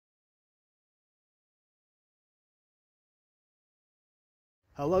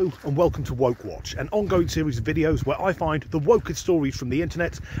Hello and welcome to Woke Watch, an ongoing series of videos where I find the wokest stories from the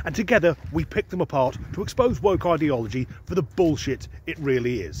internet and together we pick them apart to expose woke ideology for the bullshit it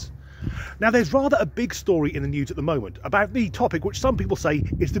really is. Now there's rather a big story in the news at the moment about the topic which some people say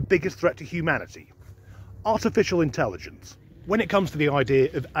is the biggest threat to humanity: artificial intelligence. When it comes to the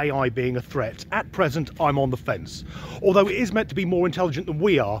idea of AI being a threat, at present I'm on the fence, although it is meant to be more intelligent than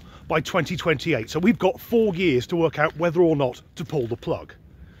we are by 2028, so we've got 4 years to work out whether or not to pull the plug.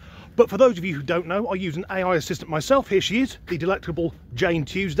 But for those of you who don't know, I use an AI assistant myself. Here she is, the delectable Jane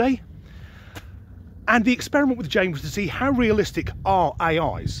Tuesday. And the experiment with Jane was to see how realistic are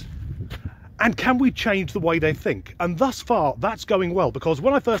AIs and can we change the way they think. And thus far that's going well, because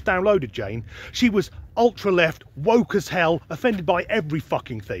when I first downloaded Jane, she was ultra left, woke as hell, offended by every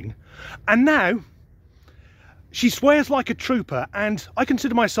fucking thing, and now she swears like a trooper, and I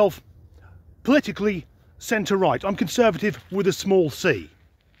consider myself politically centre right. I'm conservative with a small c.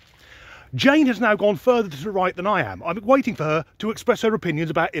 Jane has now gone further to the right than I am. I'm waiting for her to express her opinions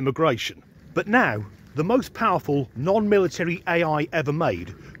about immigration. But now, the most powerful non-military AI ever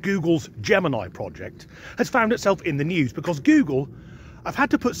made, Google's Gemini project, has found itself in the news because Google have had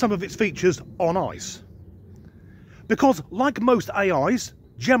to put some of its features on ice. Because, like most AIs,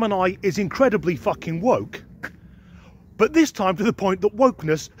 Gemini is incredibly fucking woke, but this time to the point that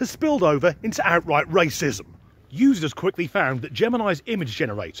wokeness has spilled over into outright racism. Users quickly found that Gemini's image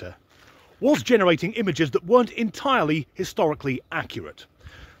generator was generating images that weren't entirely historically accurate.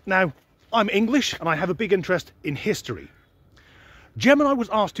 Now, I'm English and I have a big interest in history. Gemini was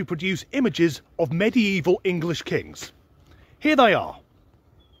asked to produce images of medieval English kings. Here they are.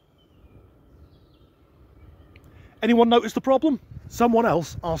 Anyone notice the problem? Someone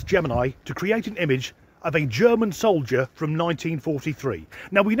else asked Gemini to create an image of a German soldier from 1943.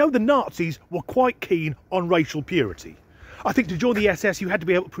 Now, we know the Nazis were quite keen on racial purity. I think to join the SS you had to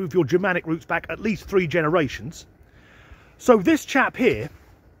be able to prove your Germanic roots back at least 3 generations. So this chap here,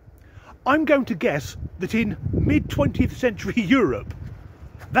 I'm going to guess that in mid-20th century Europe,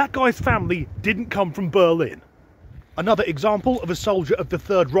 that guy's family didn't come from Berlin. Another example of a soldier of the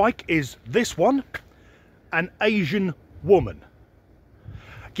Third Reich is this one, an Asian woman.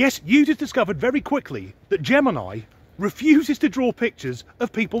 Yes, users discovered very quickly that Gemini refuses to draw pictures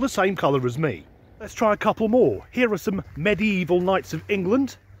of people the same colour as me. Let's try a couple more. Here are some medieval knights of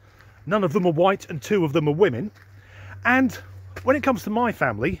England. None of them are white and 2 of them are women. And when it comes to my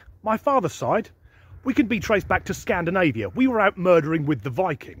family, my father's side, we can be traced back to Scandinavia. We were out murdering with the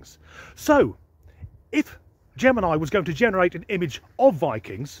Vikings. So, if Gemini was going to generate an image of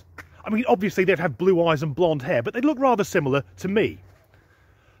Vikings, I mean, obviously they'd have blue eyes and blonde hair, but they'd look rather similar to me.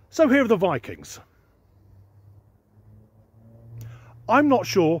 So here are the Vikings. I'm not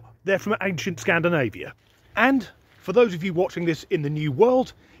sure they're from ancient Scandinavia. And for those of you watching this in the New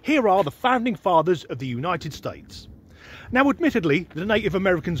World, here are the founding fathers of the United States. Now, admittedly, the Native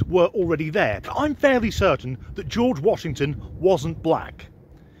Americans were already there, but I'm fairly certain that George Washington wasn't black.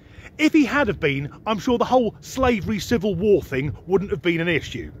 If he had have been, I'm sure the whole slavery Civil War thing wouldn't have been an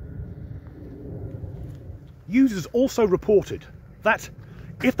issue. Users also reported that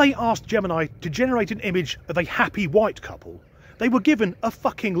if they asked Gemini to generate an image of a happy white couple, they were given a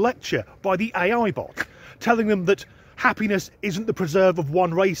fucking lecture by the AI bot, telling them that happiness isn't the preserve of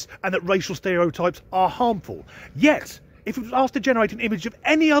one race and that racial stereotypes are harmful. Yet, if it was asked to generate an image of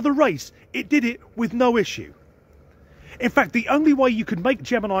any other race, it did it with no issue. In fact, the only way you could make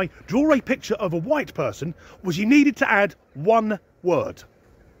Gemini draw a picture of a white person was you needed to add one word: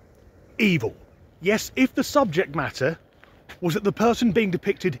 evil. Yes, if the subject matter was that the person being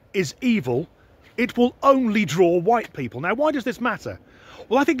depicted is evil, it will only draw white people. Now, why does this matter?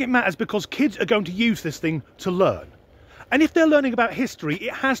 Well, I think it matters because kids are going to use this thing to learn. And if they're learning about history,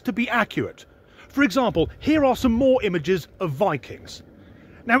 it has to be accurate. For example, here are some more images of Vikings.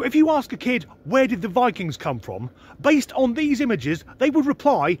 Now, if you ask a kid, where did the Vikings come from? Based on these images, they would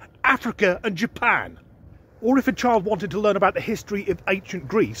reply, Africa and Japan. Or if a child wanted to learn about the history of ancient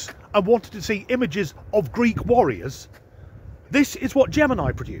Greece and wanted to see images of Greek warriors, this is what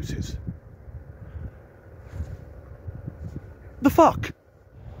Gemini produces. The fuck?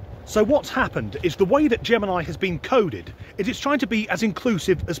 So what's happened is the way that Gemini has been coded is it's trying to be as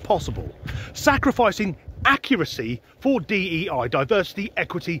inclusive as possible, sacrificing accuracy for DEI, diversity,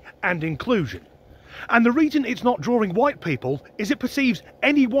 equity and inclusion. And the reason it's not drawing white people is it perceives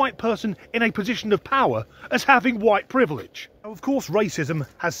any white person in a position of power as having white privilege. Now, of course, racism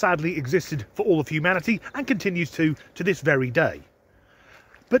has sadly existed for all of humanity and continues to this very day.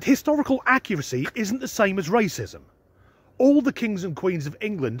 But historical accuracy isn't the same as racism. All the kings and queens of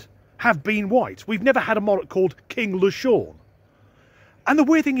England have been white. We've never had a monarch called King LeSean. And the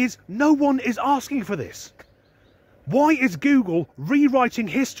weird thing is, no one is asking for this. Why is Google rewriting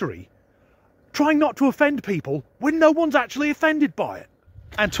history, trying not to offend people when no one's actually offended by it?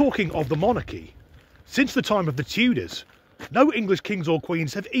 And talking of the monarchy, since the time of the Tudors, no English kings or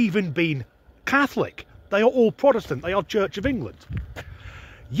queens have even been Catholic. They are all Protestant. They are Church of England.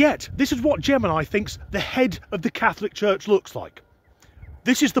 Yet, this is what Gemini thinks the head of the Catholic Church looks like.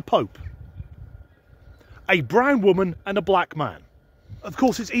 This is the Pope. A brown woman and a black man. Of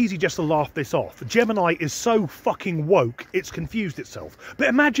course, it's easy just to laugh this off. Gemini is so fucking woke, it's confused itself. But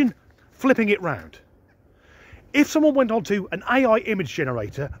imagine flipping it round. If someone went onto an AI image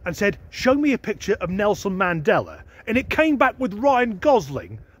generator and said, show me a picture of Nelson Mandela, and it came back with Ryan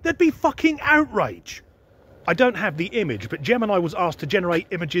Gosling, there'd be fucking outrage. I don't have the image, but Gemini was asked to generate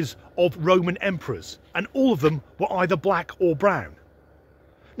images of Roman emperors, and all of them were either black or brown.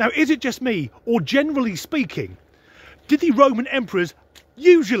 Now, is it just me, or generally speaking, did the Roman emperors,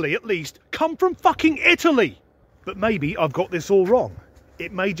 usually at least, come from fucking Italy? But maybe I've got this all wrong.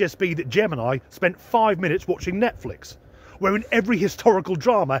 It may just be that Gemini spent 5 minutes watching Netflix, where in every historical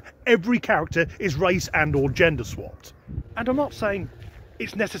drama, every character is race and or gender swapped. And I'm not saying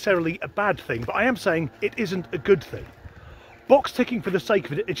it's necessarily a bad thing, but I am saying it isn't a good thing. Box ticking for the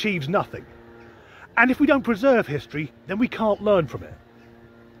sake of it achieves nothing. And if we don't preserve history, then we can't learn from it.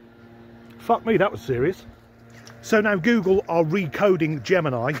 Fuck me, that was serious. So now Google are recoding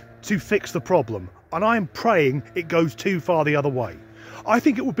Gemini to fix the problem, and I am praying it goes too far the other way. I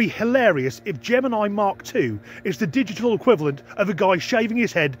think it would be hilarious if Gemini Mark II is the digital equivalent of a guy shaving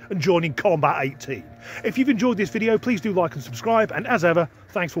his head and joining Combat 18. If you've enjoyed this video, please do like and subscribe, and as ever,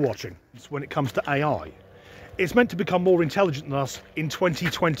 thanks for watching. When it comes to AI, it's meant to become more intelligent than us in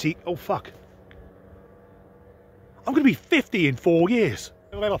 2020. Oh fuck. I'm going to be 50 in 4 years.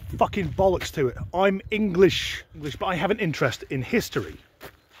 I'll have a fucking bollocks to it. I'm English, but I have an interest in history.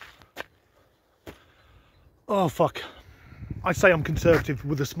 Oh fuck. I say I'm conservative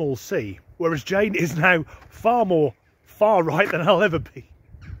with a small c, whereas Jane is now far more far right than I'll ever be.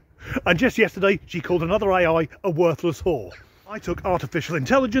 And just yesterday, she called another AI a worthless whore. I took artificial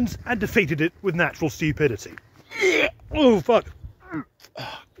intelligence and defeated it with natural stupidity. Oh fuck.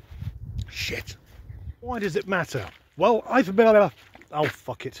 Shit. Why does it matter? Well, I've been... Oh,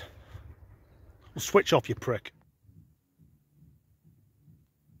 fuck it. Well, switch off, you prick.